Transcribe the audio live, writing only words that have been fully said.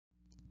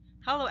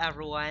Hello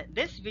everyone,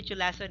 this video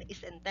lesson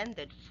is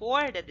intended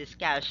for the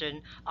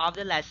discussion of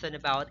the lesson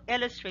about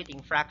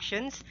illustrating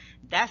fractions,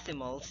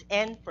 decimals,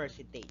 and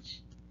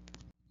percentage.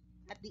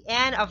 At the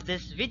end of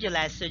this video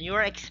lesson, you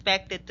are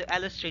expected to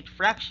illustrate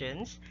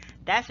fractions,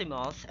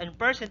 decimals, and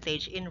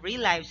percentage in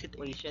real-life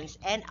situations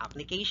and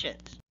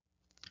applications.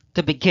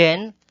 To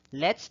begin,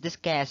 let's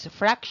discuss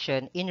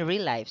fraction in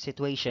real-life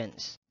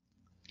situations.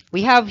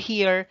 We have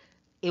here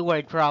a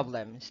word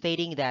problem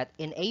stating that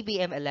in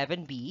ABM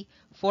 11B,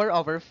 4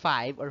 over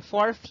 5 or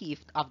 4/5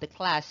 of the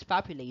class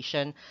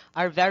population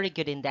are very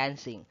good in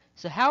dancing.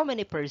 So how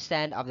many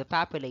percent of the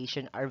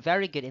population are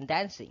very good in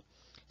dancing?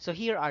 So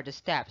here are the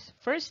steps.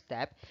 First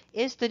step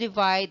is to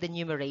divide the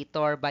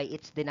numerator by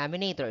its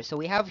denominator. So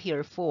we have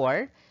here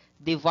 4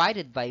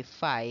 divided by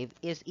 5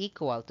 is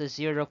equal to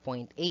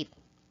 0.8.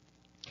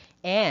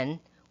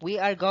 And we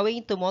are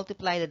going to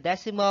multiply the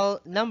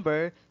decimal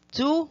number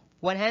to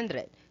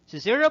 100. So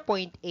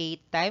 0.8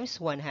 times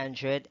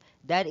 100,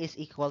 that is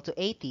equal to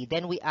 80.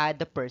 Then we add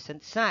the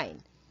percent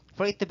sign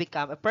for it to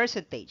become a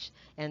percentage.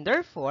 And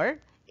therefore,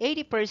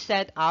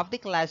 80% of the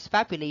class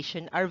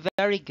population are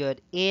very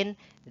good in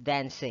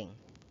dancing.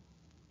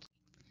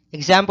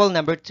 Example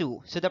number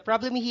 2. So the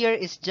problem here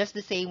is just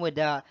the same with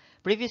the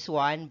previous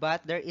one,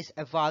 but there is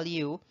a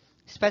value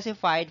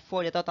specified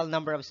for the total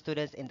number of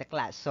students in the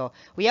class. So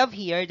we have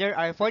here, there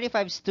are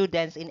 45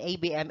 students in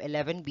ABM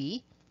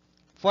 11B.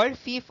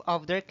 4/5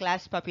 of their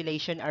class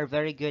population are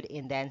very good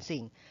in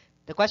dancing.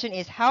 The question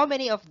is, how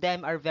many of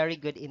them are very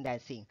good in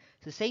dancing?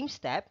 So same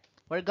step,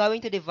 we're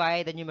going to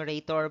divide the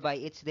numerator by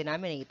its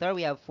denominator.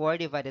 We have 4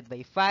 divided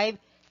by 5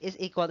 is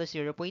equal to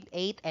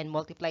 0.8 and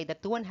multiply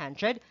that to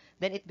 100.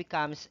 Then it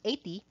becomes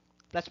 80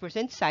 plus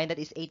percent sign, that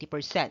is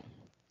 80%.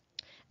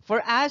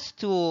 For us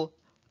to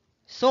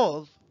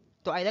solve,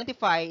 to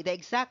identify the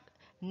exact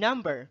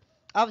number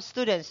of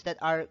students that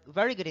are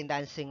very good in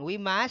dancing, we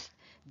must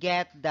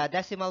get the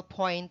decimal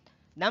point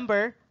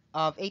number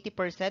of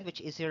 80%, which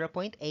is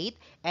 0.8,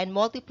 and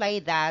multiply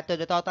that to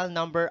the total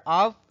number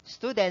of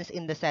students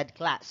in the said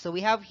class. So we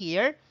have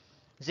here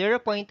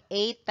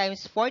 0.8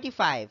 times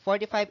 45.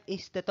 45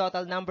 is the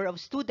total number of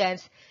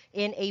students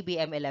in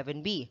ABM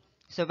 11B.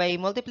 So by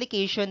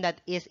multiplication,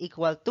 that is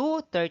equal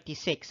to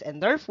 36.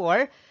 And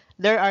therefore,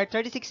 there are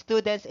 36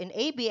 students in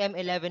ABM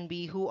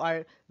 11B who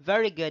are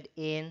very good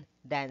in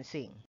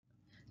dancing.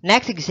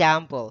 Next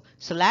example.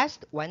 So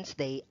last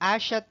Wednesday,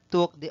 Asha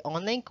took the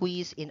online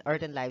quiz in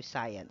Earth and Life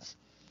Science,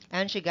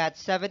 and she got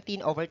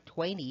 17 over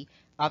 20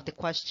 of the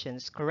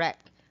questions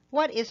correct.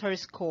 What is her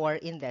score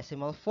in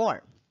decimal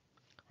form?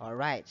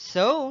 Alright,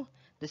 so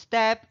the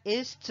step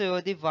is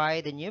to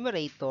divide the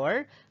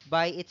numerator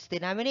by its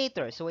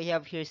denominator. So we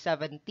have here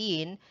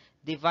 17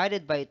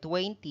 divided by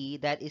 20,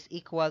 that is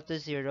equal to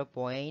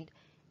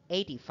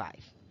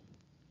 0.85.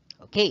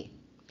 Okay,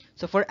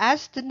 so for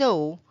us to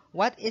know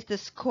what is the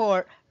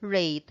score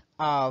rate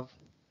of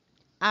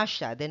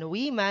Asha, then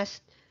we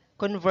must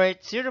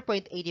convert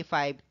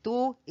 0.85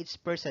 to its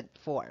percent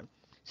form.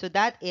 So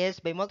that is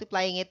by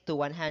multiplying it to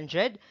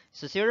 100.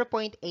 So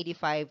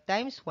 0.85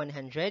 times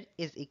 100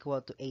 is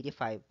equal to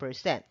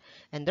 85%.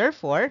 And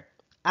therefore,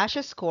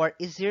 Asha's score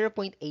is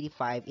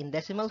 0.85 in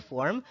decimal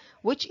form,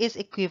 which is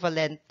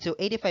equivalent to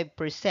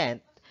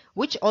 85%,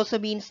 which also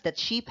means that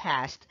she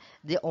passed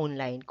the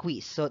online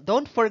quiz. So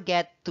don't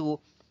forget to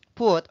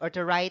put or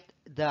to write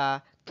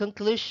the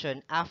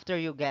conclusion after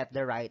you get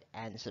the right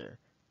answer.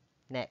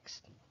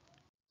 Next.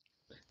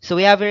 So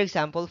we have here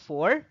example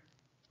 4.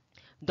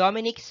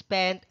 Dominic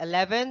spent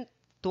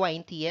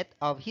 11/20th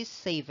of his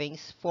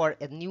savings for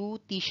a new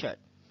t-shirt.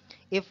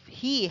 If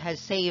he has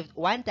saved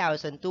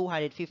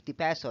 1,250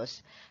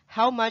 pesos,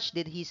 how much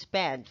did he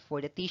spend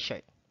for the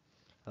t-shirt?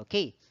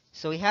 Okay,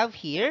 so we have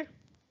here,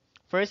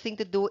 first thing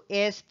to do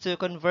is to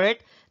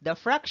convert the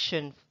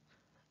fraction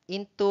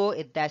into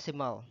a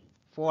decimal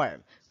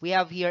form. We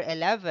have here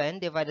 11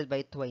 divided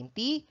by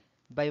 20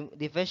 by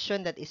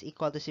division, that is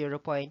equal to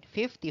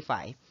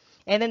 0.55.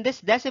 And then this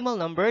decimal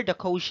number, the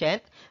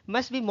quotient,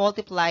 must be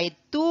multiplied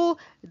to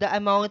the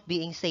amount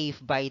being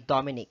saved by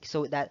Dominic.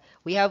 So that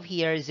we have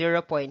here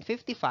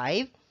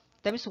 0.55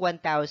 times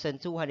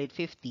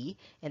 1,250,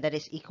 and that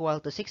is equal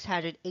to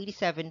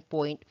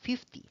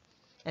 687.50.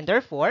 And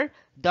therefore,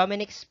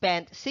 Dominic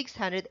spent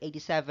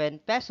 687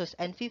 pesos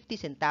and 50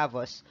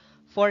 centavos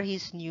for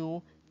his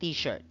new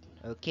t-shirt.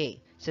 Okay,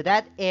 so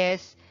that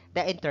is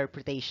the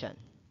interpretation.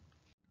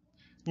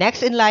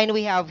 Next in line,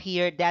 we have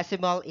here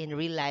decimal in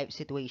real life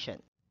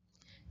situation.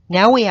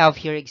 Now we have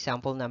here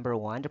example number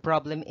 1. The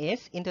problem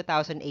is, in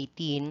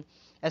 2018,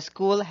 a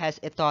school has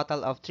a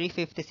total of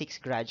 356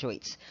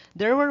 graduates.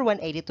 There were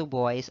 182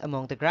 boys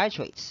among the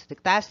graduates. The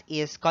task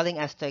is calling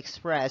us to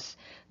express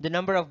the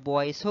number of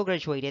boys who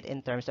graduated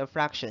in terms of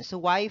fraction. So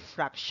why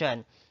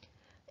fraction?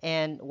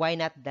 And why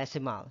not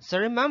decimal? So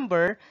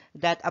remember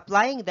that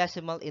applying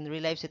decimal in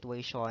real-life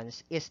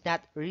situations is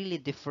not really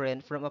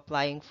different from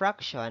applying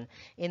fraction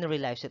in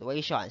real-life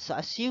situations. So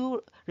as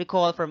you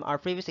recall from our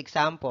previous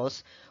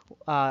examples,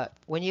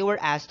 when you were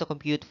asked to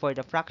compute for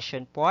the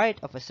fraction part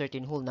of a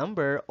certain whole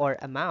number or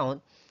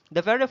amount,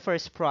 the very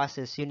first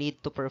process you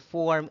need to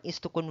perform is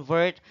to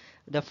convert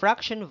the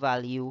fraction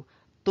value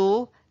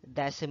to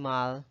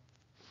decimal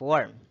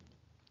form.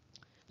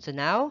 So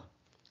now,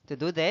 to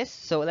do this,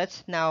 so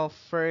let's now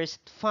first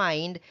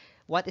find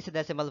what is the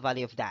decimal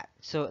value of that.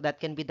 So that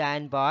can be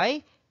done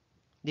by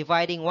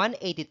dividing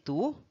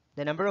 182,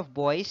 the number of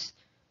boys,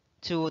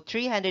 to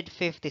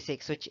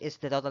 356, which is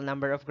the total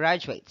number of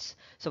graduates.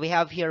 So we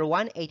have here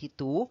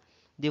 182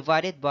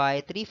 divided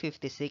by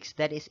 356,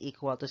 that is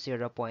equal to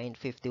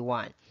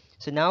 0.51.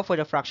 So now for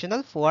the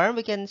fractional form,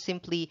 we can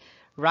simply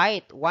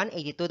write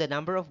 182, the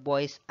number of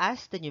boys,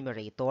 as the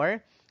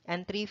numerator,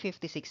 and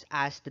 356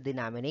 as the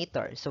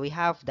denominator. So we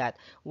have that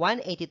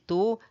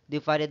 182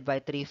 divided by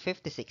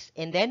 356.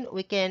 And then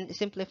we can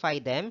simplify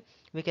them.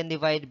 We can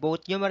divide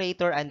both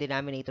numerator and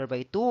denominator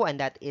by 2, and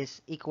that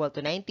is equal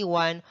to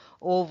 91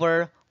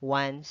 over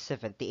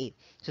 178.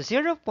 So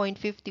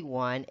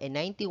 0.51 and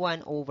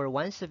 91 over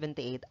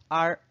 178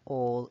 are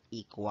all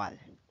equal.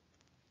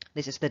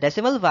 This is the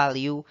decimal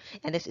value,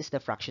 and this is the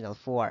fractional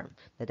form.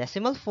 The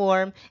decimal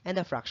form and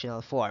the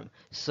fractional form.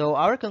 So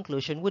our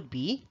conclusion would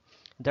be,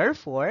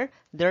 therefore,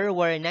 there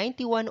were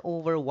 91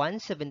 over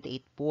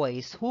 178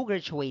 boys who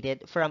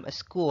graduated from a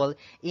school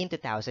in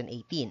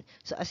 2018.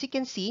 So as you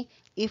can see,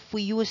 if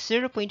we use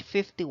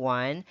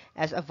 0.51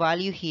 as a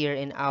value here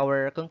in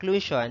our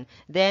conclusion,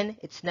 then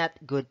it's not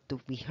good to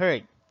be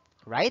heard,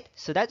 right?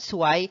 So that's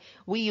why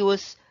we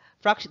use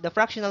the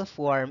fractional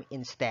form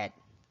instead.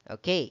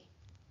 Okay.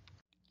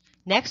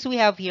 Next, we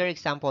have here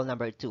example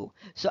number 2.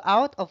 So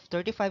out of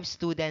 35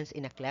 students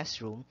in a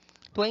classroom,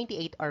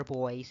 28 are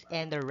boys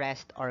and the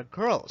rest are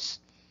girls.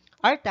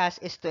 Our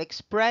task is to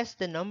express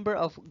the number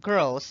of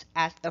girls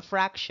as a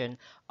fraction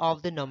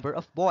of the number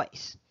of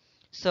boys.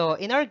 So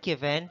in our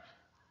given,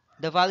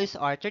 the values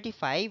are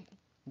 35,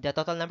 the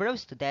total number of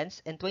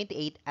students, and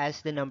 28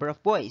 as the number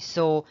of boys.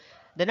 So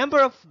the number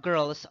of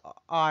girls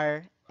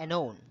are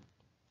unknown,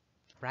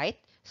 right?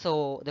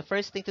 So the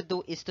first thing to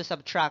do is to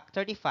subtract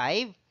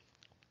 35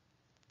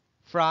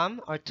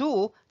 from or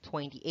to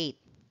 28.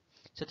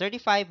 So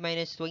 35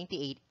 minus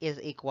 28 is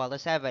equal to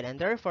 7, and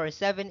therefore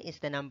 7 is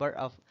the number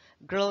of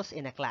girls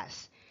in a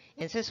class.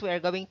 And since we are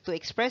going to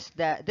express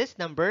this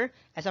number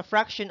as a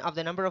fraction of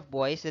the number of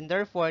boys, then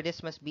therefore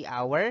this must be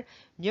our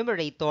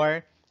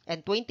numerator,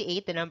 and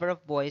 28, the number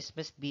of boys,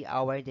 must be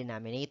our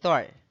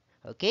denominator.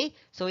 Okay,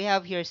 so we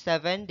have here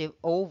 7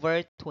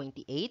 over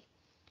 28.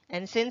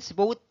 And since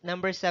both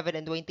number 7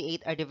 and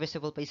 28 are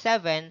divisible by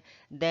 7,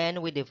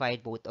 then we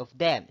divide both of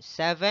them.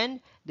 7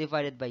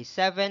 divided by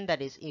 7,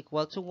 that is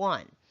equal to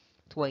 1.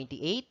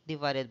 28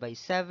 divided by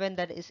 7,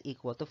 that is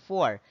equal to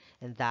 4.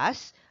 And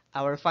thus,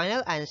 our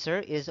final answer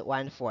is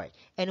 1/4.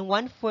 And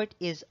 1/4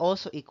 is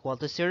also equal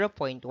to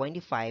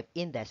 0.25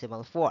 in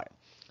decimal form.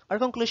 Our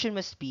conclusion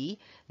must be,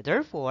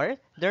 therefore,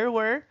 there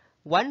were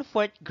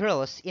 1/4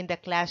 girls in the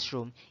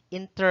classroom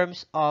in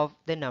terms of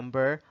the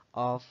number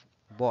of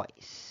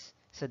boys.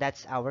 So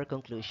that's our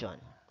conclusion.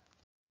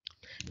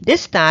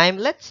 This time,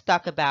 let's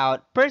talk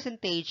about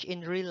percentage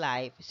in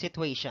real-life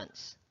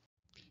situations.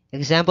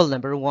 Example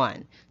number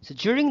 1. So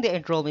during the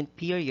enrollment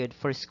period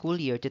for school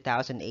year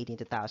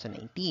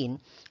 2018-2019,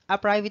 a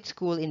private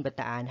school in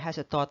Bataan has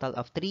a total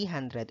of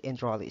 300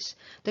 enrollees.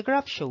 The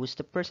graph shows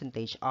the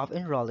percentage of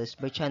enrollees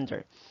by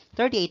gender.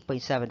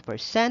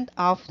 38.7%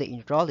 of the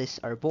enrollees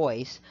are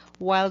boys,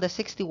 while the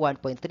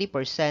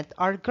 61.3%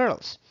 are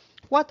girls.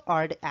 What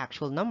are the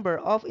actual number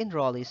of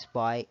enrollees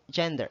by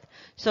gender?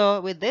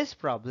 So with this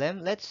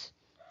problem, let's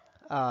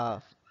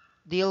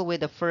deal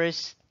with the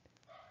first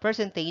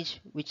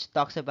percentage, which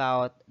talks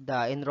about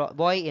the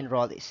boy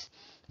enrollees.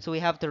 So we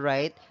have to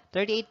write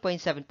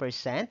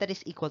 38.7%, that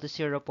is equal to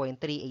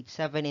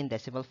 0.387 in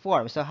decimal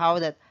form. So how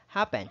that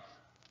happened?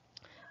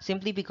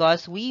 Simply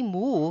because we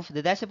move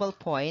the decimal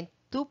point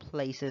 2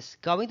 places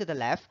going to the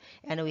left,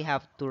 and we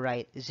have to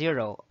write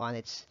 0 on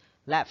its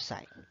left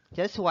side.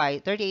 That's why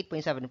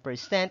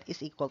 38.7%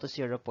 is equal to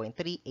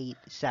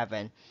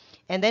 0.387.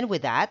 And then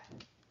with that,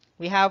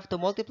 we have to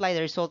multiply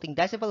the resulting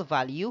decimal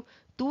value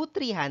to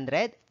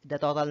 300, the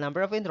total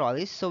number of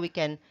enrollees, so we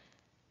can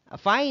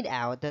find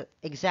out the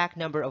exact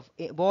number of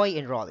boy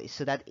enrollees.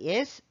 So that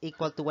is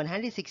equal to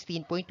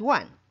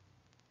 116.1.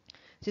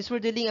 Since we're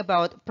dealing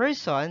about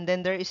person,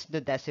 then there is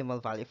the decimal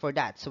value for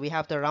that. So we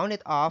have to round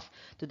it off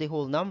to the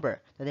whole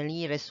number, to the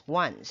nearest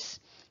ones.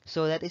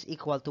 So that is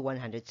equal to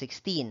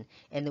 116.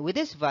 And with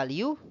this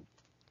value,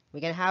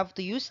 we can have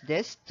to use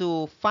this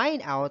to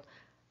find out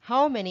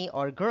how many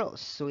are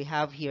girls. So we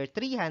have here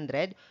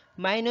 300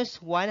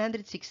 minus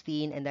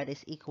 116, and that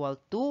is equal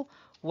to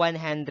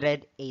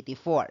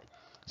 184.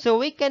 So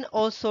we can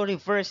also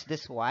reverse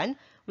this one.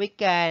 We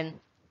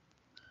can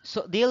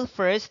deal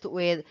first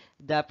with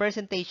the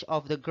percentage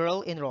of the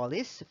girl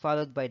enrollees,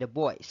 followed by the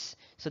boys.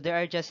 So they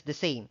are just the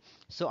same.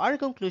 So our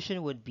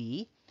conclusion would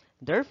be,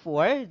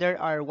 therefore, there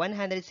are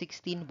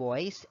 116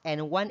 boys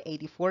and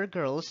 184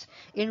 girls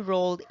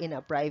enrolled in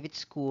a private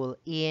school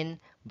in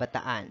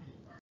Bataan.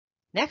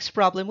 Next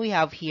problem we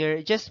have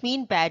here,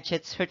 Jasmine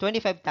budgets her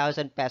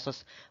 25,000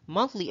 pesos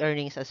monthly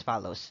earnings as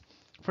follows.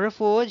 For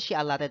food, she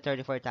allotted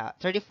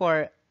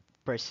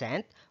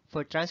 34%,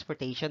 for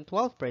transportation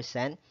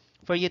 12%,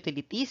 for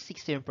utilities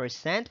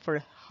 16%,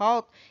 for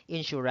health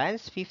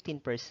insurance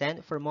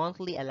 15%, for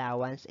monthly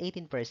allowance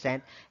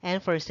 18%,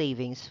 and for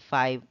savings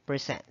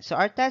 5%. So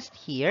our task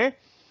here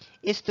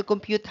is to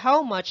compute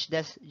how much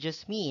does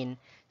Jasmine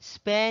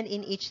spend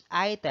in each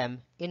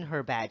item in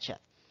her budget.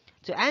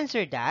 To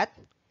answer that,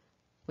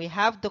 we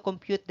have to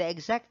compute the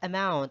exact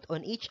amount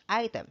on each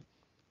item.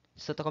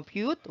 So to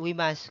compute, we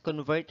must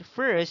convert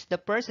first the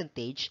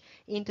percentage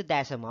into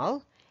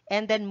decimal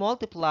and then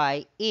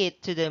multiply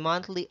it to the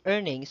monthly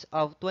earnings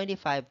of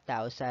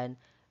 25,000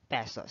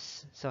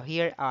 pesos. So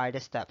here are the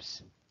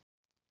steps.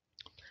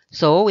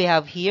 So we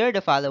have here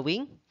the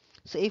following.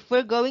 So if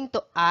we're going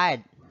to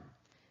add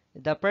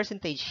the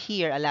percentage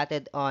here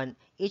allotted on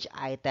each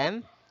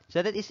item,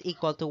 so that is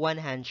equal to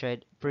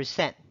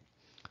 100%.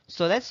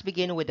 So let's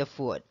begin with the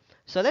food.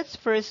 So let's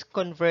first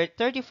convert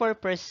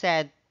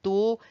 34%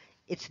 to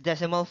its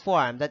decimal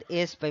form. That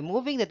is by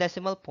moving the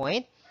decimal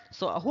point.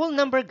 So a whole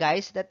number,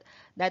 guys, that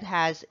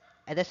has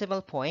a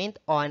decimal point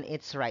on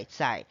its right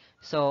side.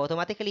 So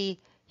automatically,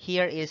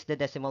 here is the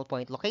decimal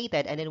point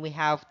located, and then we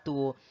have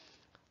to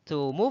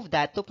move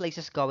that two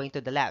places going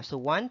to the left. So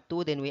 1,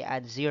 2, then we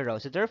add 0.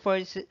 So therefore,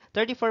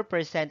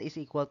 34% is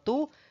equal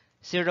to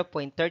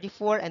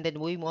 0.34, and then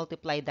we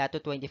multiply that to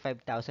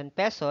 25,000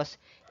 pesos,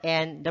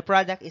 and the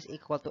product is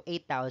equal to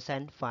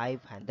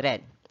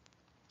 8,500.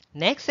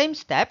 Next, same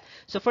step.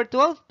 So for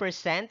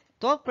 12%,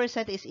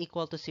 12% is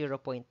equal to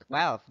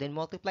 0.12. Then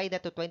multiply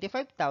that to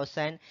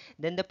 25,000.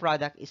 Then the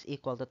product is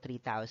equal to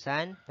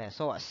 3,000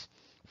 pesos.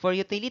 For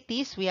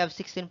utilities, we have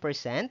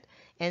 16%.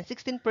 And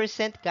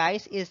 16%,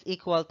 guys, is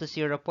equal to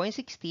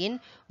 0.16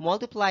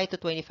 multiplied to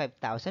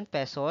 25,000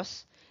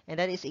 pesos. And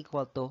that is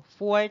equal to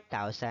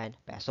 4,000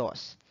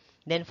 pesos.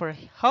 Then for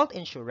health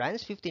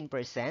insurance,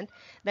 15%,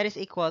 that is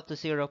equal to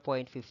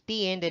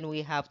 0.15. Then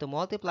we have to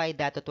multiply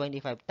that to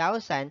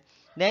 25,000.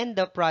 Then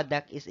the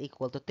product is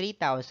equal to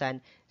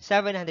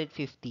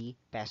 3,750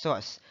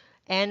 pesos.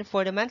 And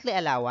for the monthly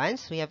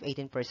allowance, we have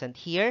 18%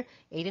 here.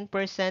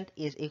 18%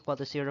 is equal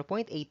to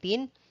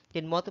 0.18.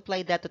 Then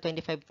multiply that to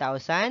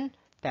 25,000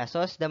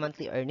 pesos, the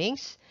monthly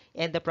earnings.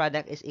 And the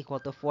product is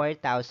equal to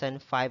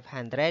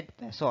 4,500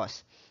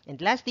 pesos. And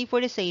lastly,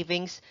 for the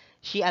savings,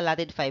 she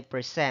allotted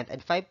 5%.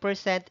 And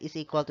 5% is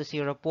equal to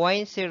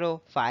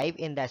 0.05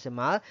 in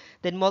decimal.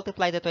 Then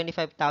multiply the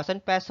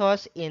 25,000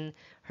 pesos in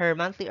her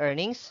monthly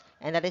earnings.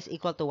 And that is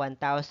equal to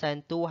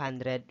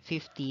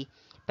 1,250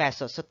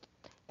 pesos. So,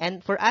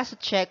 and for us to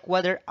check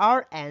whether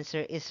our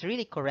answer is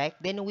really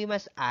correct, then we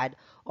must add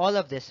all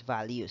of these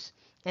values.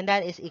 And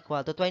that is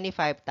equal to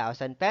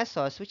 25,000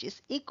 pesos, which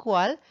is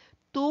equal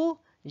to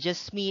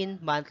Jasmine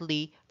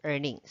monthly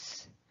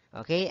earnings.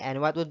 Okay, and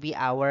what would be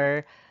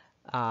our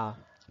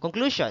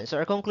conclusion? So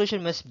our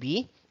conclusion must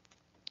be,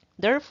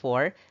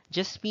 therefore,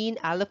 Jasmine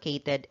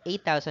allocated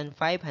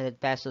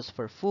 8,500 pesos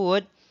for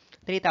food,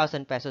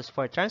 3,000 pesos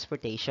for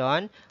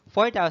transportation,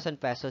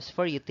 4,000 pesos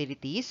for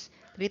utilities,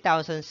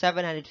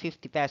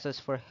 3,750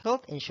 pesos for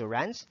health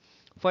insurance,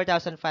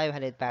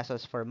 4,500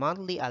 pesos for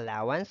monthly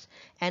allowance,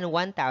 and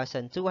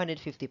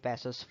 1,250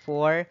 pesos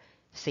for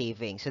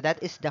savings. So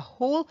that is the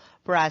whole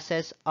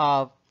process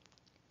of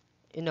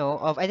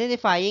of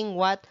identifying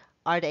what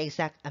are the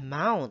exact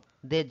amount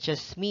that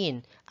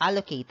Jasmine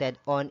allocated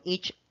on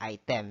each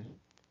item.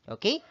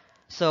 Okay,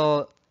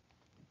 so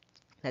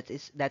that's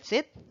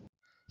it.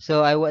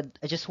 So I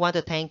just want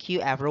to thank you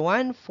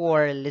everyone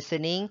for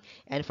listening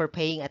and for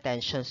paying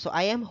attention. So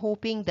I am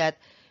hoping that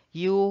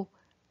you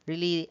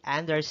really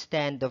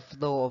understand the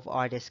flow of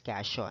our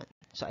discussion.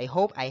 So I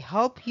hope I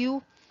help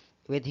you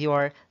with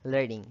your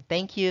learning.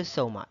 Thank you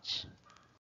so much.